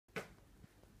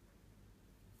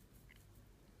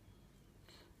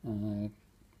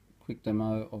quick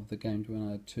demo of the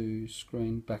Gameduino 2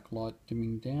 screen backlight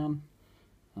dimming down.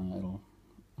 It'll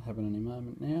happen any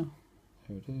moment now.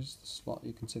 Here it is.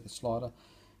 You can see the slider,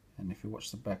 and if you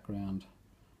watch the background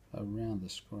around the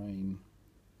screen,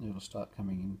 it'll start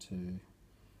coming into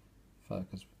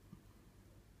focus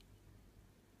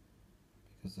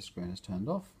because the screen is turned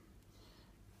off,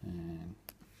 and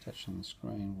touching the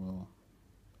screen will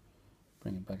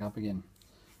bring it back up again.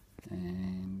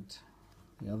 And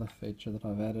the other feature that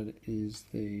I've added is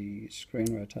the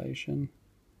screen rotation.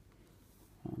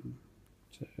 1,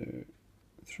 2,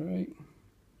 3.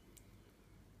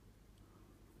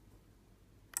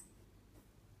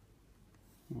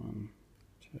 One,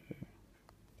 two,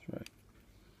 three.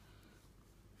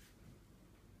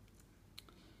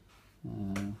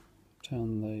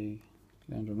 Turn the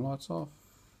lantern lights off.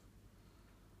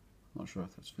 Not sure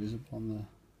if that's visible on the.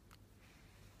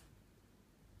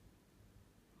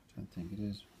 I don't think it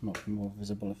is. Might be more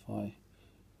visible if I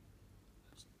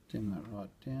dim that right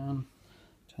down.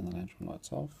 Turn the lantern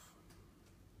lights off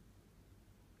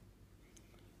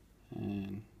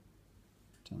and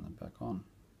turn them back on.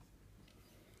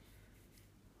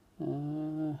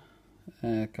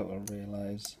 A couple of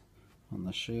relays on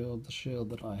the shield. The shield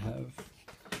that I have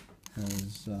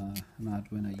has an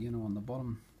Arduino Uno on the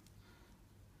bottom.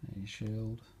 A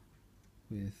shield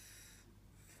with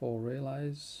 4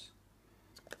 relays.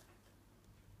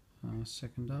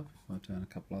 Second up, if I turn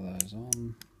a couple of those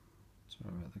on,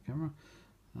 sorry about the camera,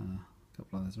 a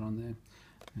couple of those are on there,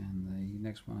 and the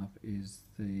next one up is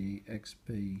the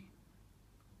Xbee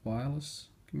wireless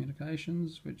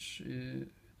communications, which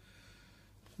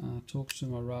talks to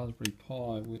my Raspberry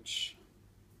Pi, which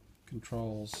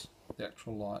controls the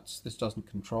actual lights. This doesn't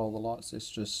control the lights, this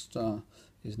just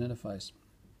is an interface.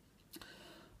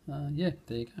 Yeah,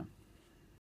 there you go.